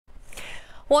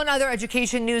One other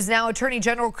education news now. Attorney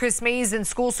General Kris Mayes and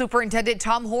School Superintendent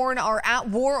Horne are at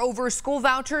war over school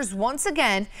vouchers once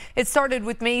again. It started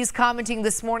with Mayes commenting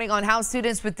this morning on how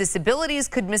students with disabilities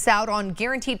could miss out on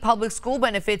guaranteed public school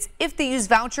benefits if they use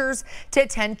vouchers to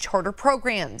attend charter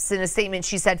programs. In a statement,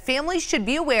 she said families should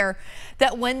be aware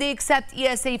that when they accept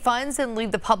ESA funds and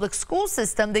leave the public school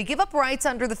system, they give up rights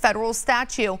under the federal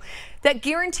statute that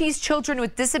guarantees children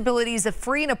with disabilities a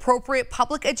free and appropriate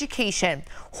public education.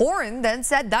 Horne then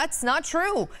said that's not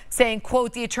true, saying,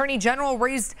 quote, the Attorney General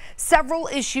raised several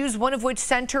issues, one of which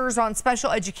centers on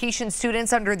special education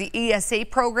students under the ESA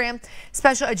program.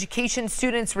 Special education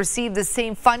students receive the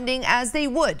same funding as they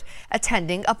would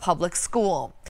attending a public school.